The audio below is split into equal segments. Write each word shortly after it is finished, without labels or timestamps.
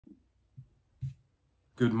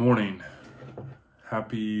Good morning.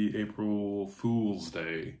 Happy April Fool's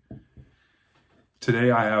Day.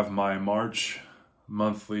 Today I have my March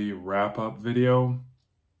monthly wrap-up video.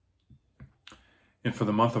 And for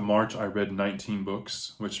the month of March, I read 19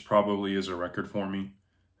 books, which probably is a record for me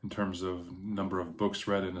in terms of number of books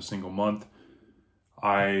read in a single month.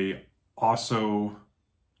 I also,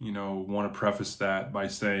 want to preface that by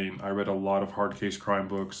saying I read a lot of hard case crime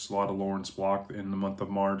books, a lot of Lawrence Block in the month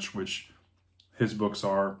of March, which his books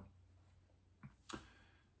are,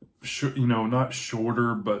 not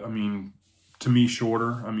shorter, but to me,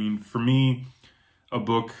 shorter. For me, a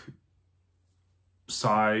book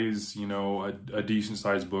size, a decent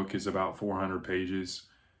sized book is about 400 pages.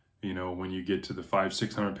 When you get to the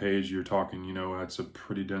 500-600 page, you're talking, that's a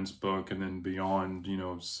pretty dense book. And then beyond,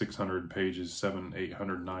 600 pages, 700,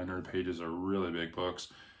 800, 900 pages are really big books.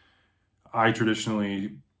 I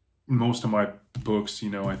traditionally, most of my books,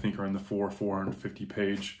 I think are in the 450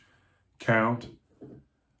 page count.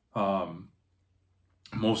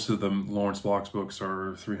 Most of them, Lawrence Block's books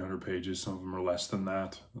are 300 pages. Some of them are less than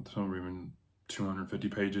that. Some are even 250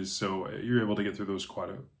 pages. So you're able to get through those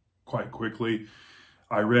quite quickly.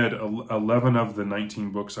 I read 11 of the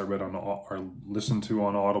 19 books I read or listened to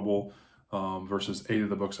on Audible, versus 8 of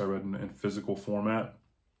the books I read in physical format.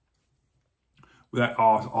 That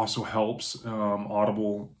also helps.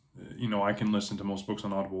 Audible, I can listen to most books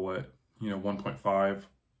on Audible at 1.5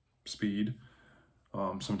 speed.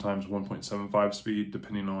 Sometimes 1.75 speed,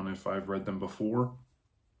 depending on if I've read them before.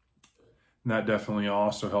 And that definitely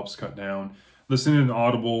also helps cut down. Listening to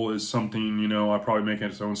Audible is something, I probably make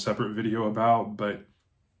its own separate video about, but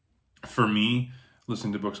for me,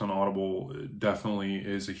 listening to books on Audible definitely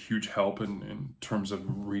is a huge help in terms of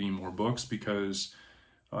reading more books, because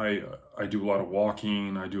I do a lot of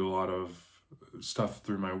walking, I do a lot of stuff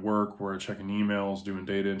through my work where I'm checking emails, doing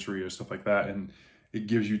data entry and stuff like that, and it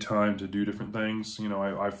gives you time to do different things.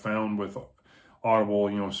 I found with Audible,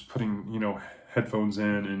 putting, headphones in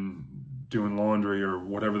and doing laundry or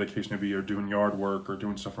whatever the case may be, or doing yard work or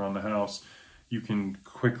doing stuff around the house, you can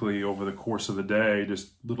quickly, over the course of the day,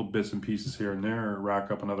 just little bits and pieces here and there, rack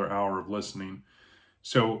up another hour of listening.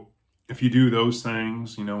 So if you do those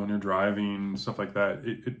things, when you're driving, stuff like that,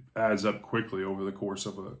 it adds up quickly over the course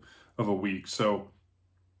of a week. So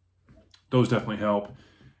those definitely help.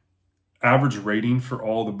 Average rating for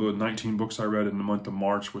all the 19 books I read in the month of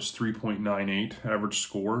March was 3.98 average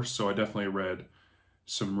score. So I definitely read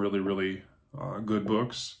some really, really good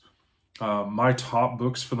books. My top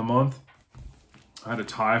books for the month, I had a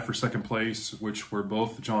tie for second place, which were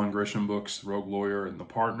both John Grisham books, Rogue Lawyer and The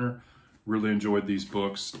Partner. Really enjoyed these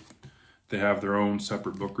books. They have their own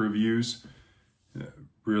separate book reviews.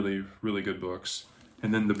 Really, really good books.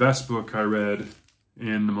 And then the best book I read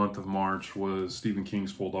in the month of March was Stephen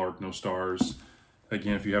King's Full Dark, No Stars.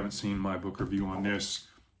 Again, if you haven't seen my book review on this,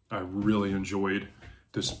 I really enjoyed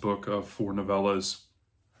this book of 4 novellas.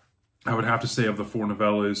 I would have to say, of the 4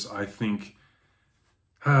 novellas, I think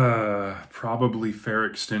probably Fair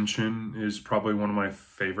Extension is probably one of my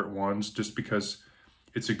favorite ones, just because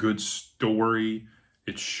it's a good story,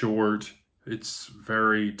 it's short, it's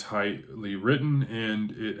very tightly written,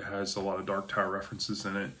 and it has a lot of Dark Tower references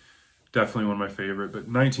in it. Definitely one of my favorite. But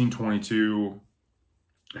 1922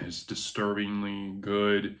 is disturbingly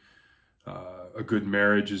good. A Good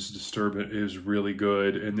Marriage is really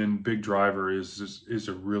good. And then Big Driver is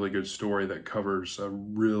a really good story that covers a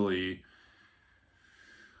really,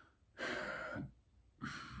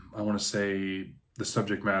 I want to say, the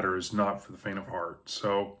subject matter is not for the faint of heart.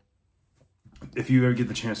 So if you ever get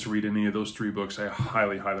the chance to read any of those 3 books, I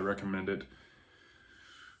highly, highly recommend it.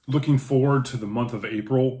 Looking forward to the month of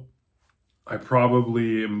April, I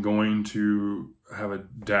probably am going to have a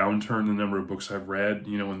downturn in the number of books I've read.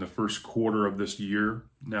 In the first quarter of this year,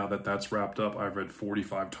 now that that's wrapped up, I've read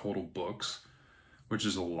 45 total books, which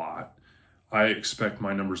is a lot. I expect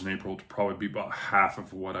my numbers in April to probably be about half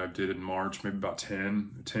of what I did in March, maybe about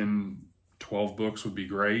 10, 12 books would be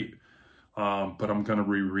great. But I'm going to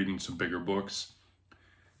be reading some bigger books.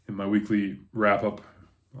 In my weekly wrap-up,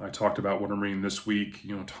 I talked about what I'm reading this week.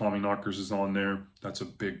 Tommyknockers is on there. That's a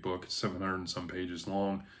big book. It's 700 and some pages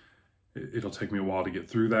long. It'll take me a while to get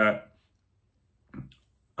through that.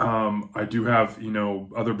 I do have,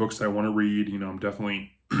 other books I want to read. I'm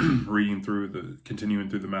definitely continuing through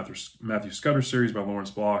the Matthew Scudder series by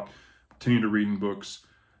Lawrence Block. Continue to reading books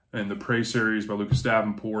and the Prey series by Lucas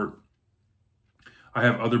Davenport. I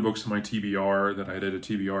have other books in my TBR that I did a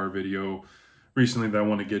TBR video recently that I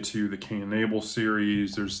want to get to. The Cain and Abel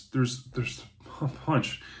series. There's a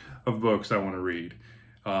bunch of books I want to read.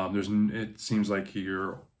 It seems like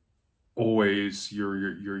you're always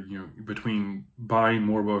between buying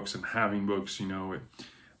more books and having books,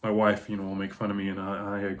 my wife, will make fun of me, and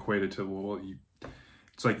I equate it to, well,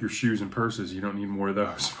 it's like your shoes and purses. You don't need more of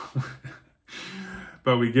those.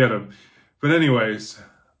 But we get them. But anyways,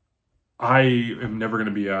 I am never going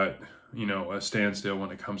to be at, a standstill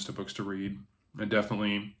when it comes to books to read. I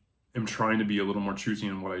definitely am trying to be a little more choosy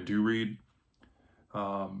in what I do read.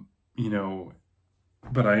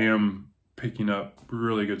 But I am picking up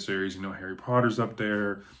really good series. Harry Potter's up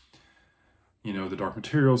there. The Dark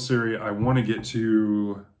Materials series. I want to get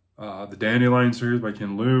to the Dandelion series by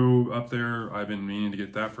Ken Liu up there. I've been meaning to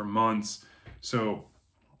get that for months. So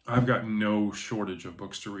I've got no shortage of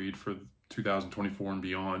books to read for 2024 and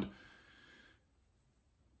beyond.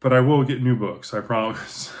 But I will get new books, I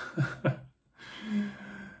promise.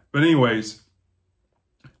 But anyways,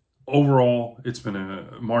 overall,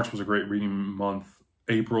 March was a great reading month.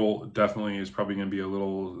 April definitely is probably going to be a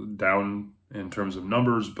little down in terms of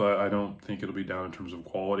numbers, but I don't think it'll be down in terms of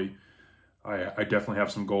quality. I definitely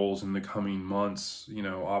have some goals in the coming months.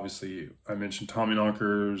 Obviously, I mentioned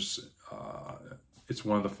Tommyknockers. It's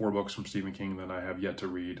one of the 4 books from Stephen King that I have yet to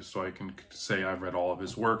read, so I can say I've read all of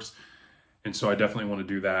his works. And so I definitely want to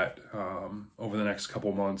do that over the next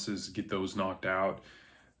couple months, is get those knocked out.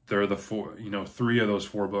 They're the 4, 3 of those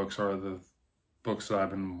 4 books are the books that I've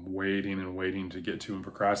been waiting to get to and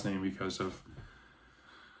procrastinating because of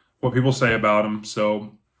what people say about them.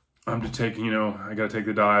 So I'm just taking, I got to take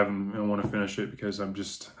the dive and want to finish it, because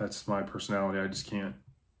that's my personality. I just can't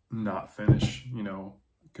not finish,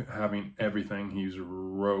 having everything he's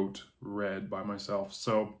read by myself.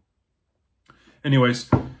 So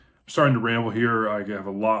anyways, I'm starting to ramble here. I have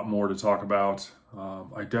a lot more to talk about.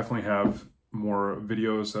 I definitely have more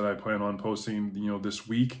videos that I plan on posting, this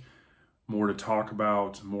week, more to talk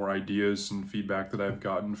about, more ideas and feedback that I've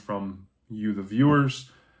gotten from you, the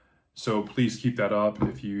viewers. So please keep that up.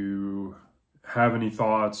 If you have any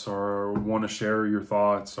thoughts or want to share your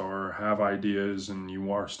thoughts or have ideas and you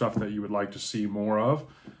are stuff that you would like to see more of,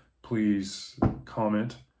 please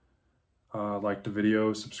comment, like the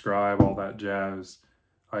video, subscribe, all that jazz.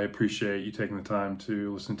 I appreciate you taking the time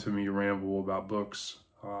to listen to me ramble about books.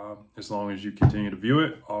 As long as you continue to view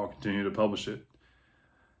it, I'll continue to publish it.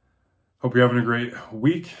 Hope you're having a great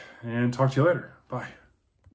week, and talk to you later. Bye.